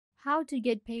how to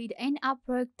get paid in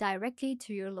Upwork directly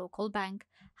to your local bank.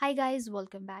 Hi guys,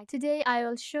 welcome back. Today I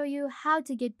will show you how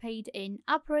to get paid in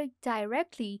Upwork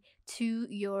directly to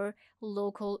your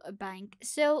local bank.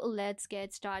 So let's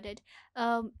get started.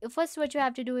 First, what you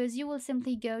have to do is you will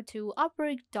simply go to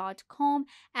upwork.com,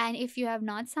 and if you have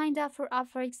not signed up for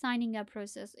Upwork, signing up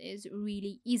process is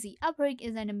really easy. Upwork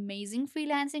is an amazing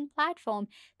freelancing platform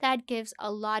that gives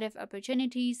a lot of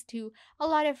opportunities to a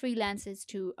lot of freelancers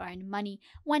to earn money.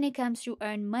 When it comes to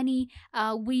earn money,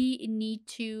 we need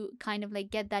to kind of like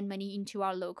get that money into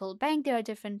our local bank. There are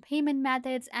different payment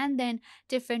methods and then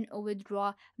different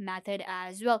withdraw method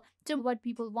as well. So what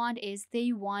people want is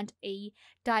they want a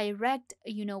direct,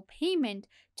 payment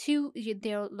to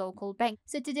their local bank.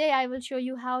 So today I will show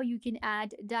you how you can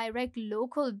add direct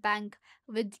local bank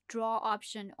withdraw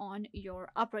option on your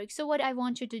Upwork. So what I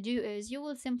want you to do is you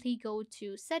will simply go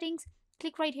to settings,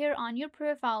 click right here on your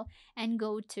profile and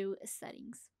go to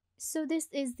settings. So this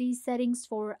is the settings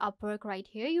for Upwork right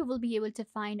here. You will be able to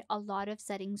find a lot of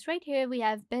settings right here. We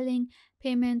have billing,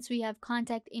 payments, we have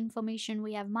contact information,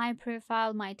 we have my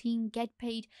profile, my team, get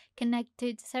paid,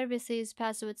 connected services,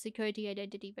 password security,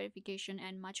 identity verification,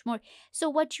 and much more.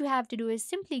 So what you have to do is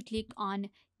simply click on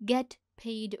get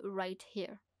paid right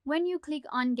here. When you click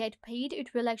on get paid,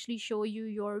 it will actually show you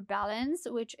your balance,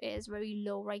 which is very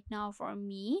low right now for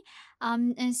me.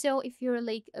 And so if you're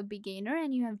like a beginner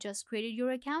and you have just created your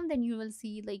account, then you will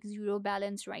see like zero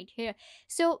balance right here.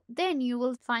 So then you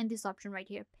will find this option right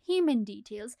here, payment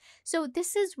details. So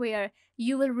this is where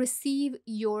you will receive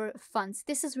your funds.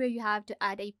 This is where you have to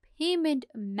add a payment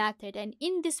method, and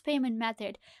in this payment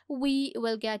method we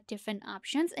will get different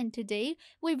options, and today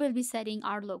we will be setting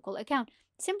our local account.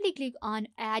 Simply click on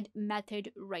add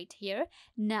method right here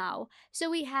now.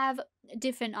 So we have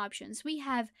different options. We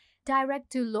have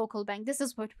direct to local bank. This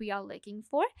is what we are looking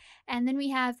for. And then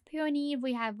we have Payoneer,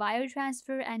 we have wire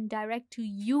transfer, and direct to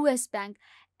US bank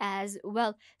as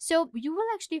well. So you will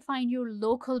actually find your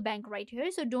local bank right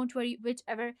here. So don't worry,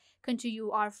 whichever country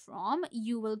you are from,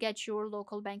 you will get your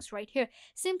local banks right here.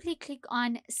 Simply click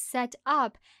on set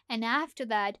up, and after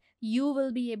that you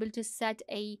will be able to set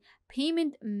a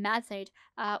payment method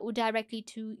directly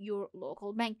to your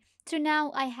local bank. So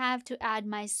now I have to add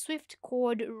my Swift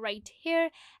code right here,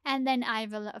 and then I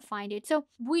will find it. So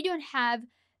we don't have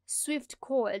Swift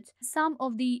codes. Some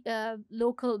of the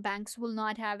local banks will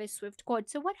not have a Swift code.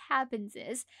 So what happens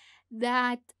is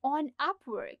that on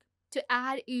Upwork, to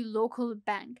add a local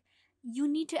bank, you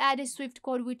need to add a Swift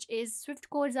code, which is Swift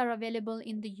codes are available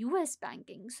in the US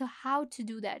banking. So how to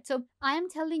do that? So I am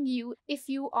telling you, if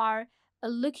you are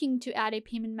looking to add a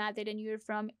payment method and you're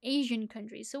from Asian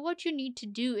countries, so what you need to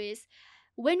do is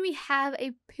when we have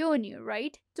a Payoneer,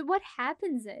 right? So what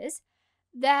happens is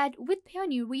that with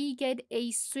Payoneer we get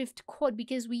a Swift code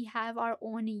because we have our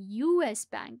own US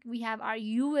bank. We have our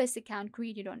US account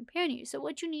created on Payoneer. So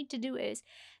what you need to do is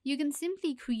you can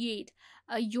simply create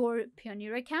your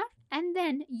Payoneer account, and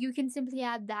then you can simply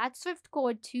add that Swift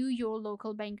code to your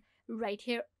local bank right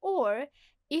here. Or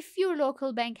if your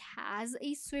local bank has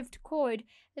a Swift code,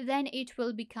 then it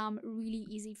will become really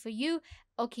easy for you.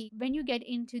 Okay, when you get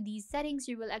into these settings,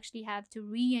 you will actually have to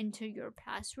re-enter your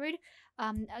password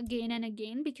again and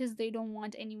again because they don't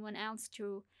want anyone else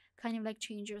to kind of like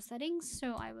change your settings.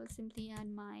 So I will simply add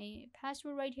my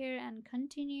password right here and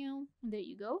continue. There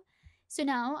you go. So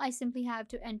now I simply have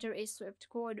to enter a Swift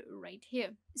code right here.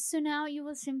 So now you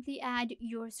will simply add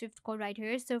your Swift code right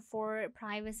here. So for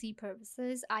privacy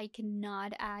purposes, I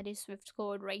cannot add a Swift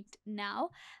code right now,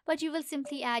 but you will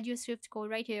simply add your Swift code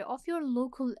right here of your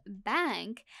local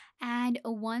bank. And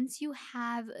once you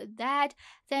have that,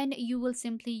 then you will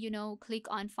simply, click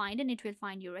on find, and it will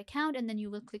find your account, and then you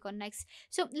will click on next.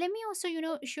 So let me also,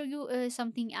 show you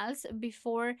something else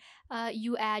before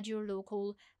you add your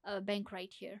local bank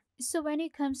right here. So when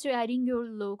it comes to adding your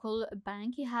local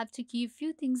bank, you have to keep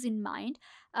few things in mind,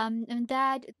 and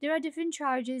that there are different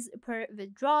charges per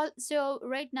withdrawal. So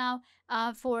right now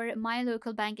for my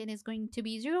local bank, it is going to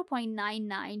be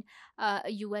 0.99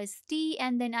 USD,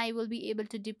 and then I will be able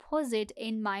to deposit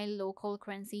in my local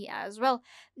currency as well.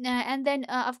 And then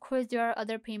of course there are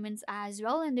other payments as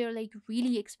well, and they're like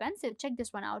really expensive. Check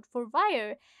this one out. For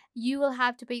wire, you will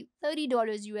have to pay $30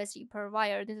 USD per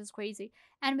wire. This is crazy.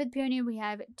 And with Payoneer we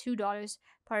have $2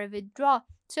 per withdraw.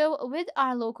 So with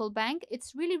our local bank,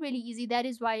 it's really easy. That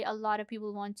is why a lot of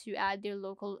people want to add their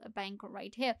local bank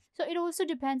right here. So it also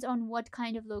depends on what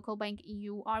kind of local bank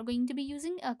you are going to be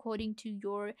using according to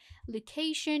your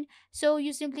location. So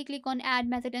you simply click on add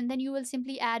method, and then you will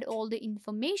simply add all the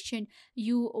information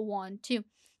you want to.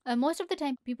 Most of the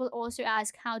time people also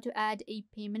ask how to add a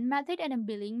payment method and a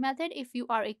billing method if you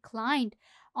are a client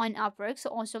on Upwork. So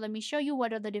also let me show you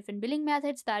what are the different billing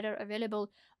methods that are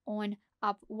available on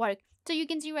Upwork. So you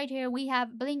can see right here we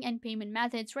have billing and payment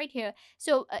methods right here.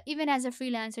 So even as a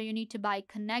freelancer, you need to buy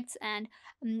connects, and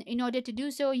in order to do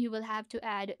so, you will have to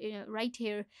add right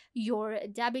here your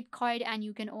debit card, and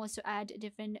you can also add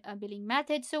different billing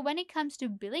methods. So when it comes to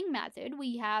billing method,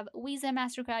 we have Visa,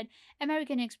 MasterCard,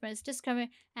 American Express, Discover,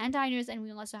 and Diners, and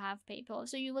we also have PayPal.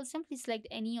 So you will simply select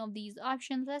any of these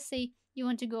options. Let's say you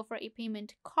want to go for a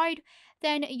payment card,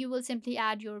 then you will simply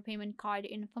add your payment card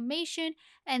information,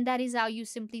 and that is how you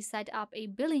simply set up a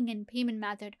billing and payment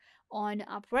method on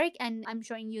Upwork. And I'm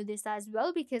showing you this as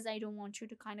well because I don't want you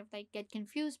to kind of like get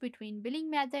confused between billing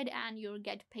method and your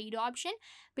get paid option.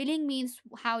 Billing means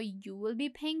how you will be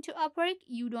paying to Upwork.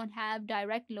 You don't have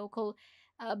direct local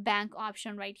bank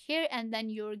option right here. And then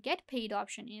your get paid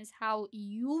option is how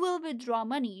you will withdraw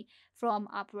money from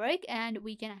Upwork, and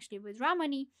we can actually withdraw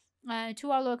money to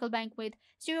our local bank with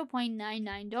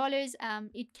 $0.99.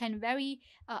 It can vary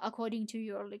according to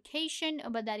your location,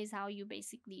 but that is how you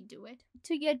basically do it.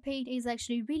 To get paid is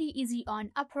actually really easy on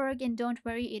Upwork, and don't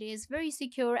worry, it is very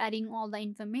secure, adding all the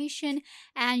information.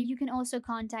 And you can also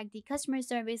contact the customer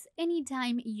service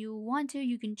anytime you want to.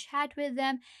 You can chat with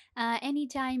them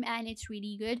anytime, and it's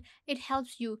really good. It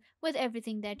helps you with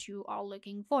everything that you are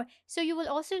looking for. So you will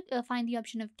also find the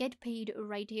option of get paid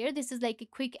right here. This is like a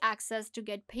quick access to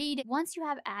get paid. Once you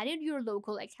have added your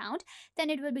local account,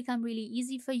 then it will become really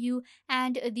easy for you.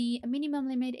 And the minimum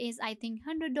limit is, I think,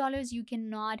 $100. You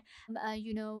cannot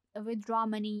withdraw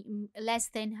money less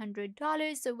than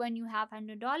 $100. So when you have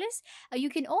 $100, you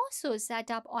can also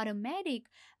set up automatic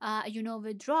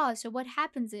withdraw. So what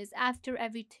happens is, after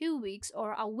every 2 weeks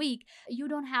or a week, you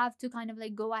don't have to kind of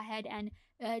like go ahead and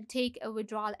take a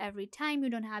withdrawal every time. You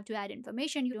don't have to add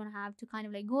information. You don't have to kind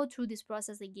of like go through this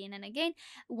process again and again.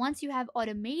 Once you have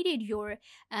automated your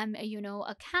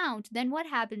account, then what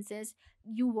happens is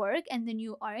you work and then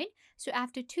you earn. So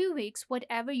after 2 weeks,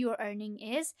 whatever your earning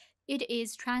is, it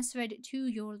is transferred to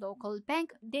your local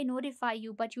bank. They notify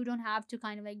you, but you don't have to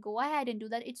kind of like go ahead and do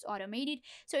that. It's automated.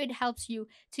 So it helps you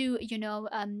to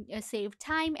save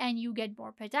time, and you get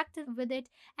more productive with it.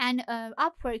 And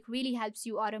Upwork really helps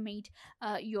you automate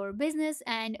your business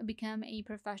and become a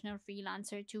professional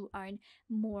freelancer to earn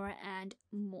more and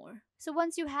more. So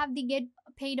once you have the get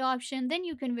paid option, then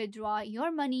you can withdraw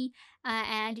your money,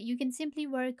 and you can simply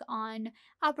work on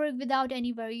Upwork without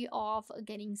any worry of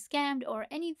getting scammed or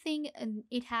anything. And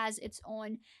it has its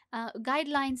own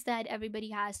guidelines that everybody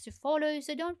has to follow.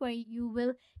 So don't worry, you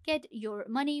will get your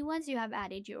money once you have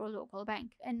added your local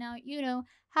bank. And now you know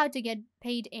how to get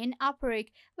paid in Upwork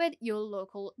with your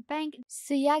local bank.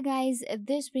 So yeah, guys,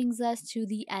 this brings us to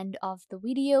the end of the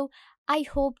video. I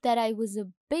hope that I was a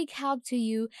big help to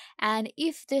you, and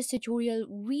if this tutorial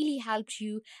really helped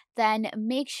you, then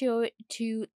make sure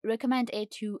to recommend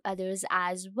it to others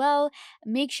as well.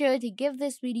 Make sure to give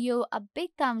this video a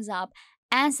big thumbs up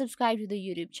and subscribe to the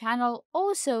YouTube channel.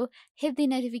 Also, hit the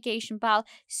notification bell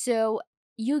so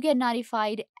you get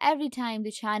notified every time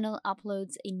the channel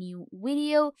uploads a new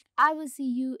video. I will see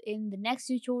you in the next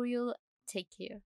tutorial. Take care.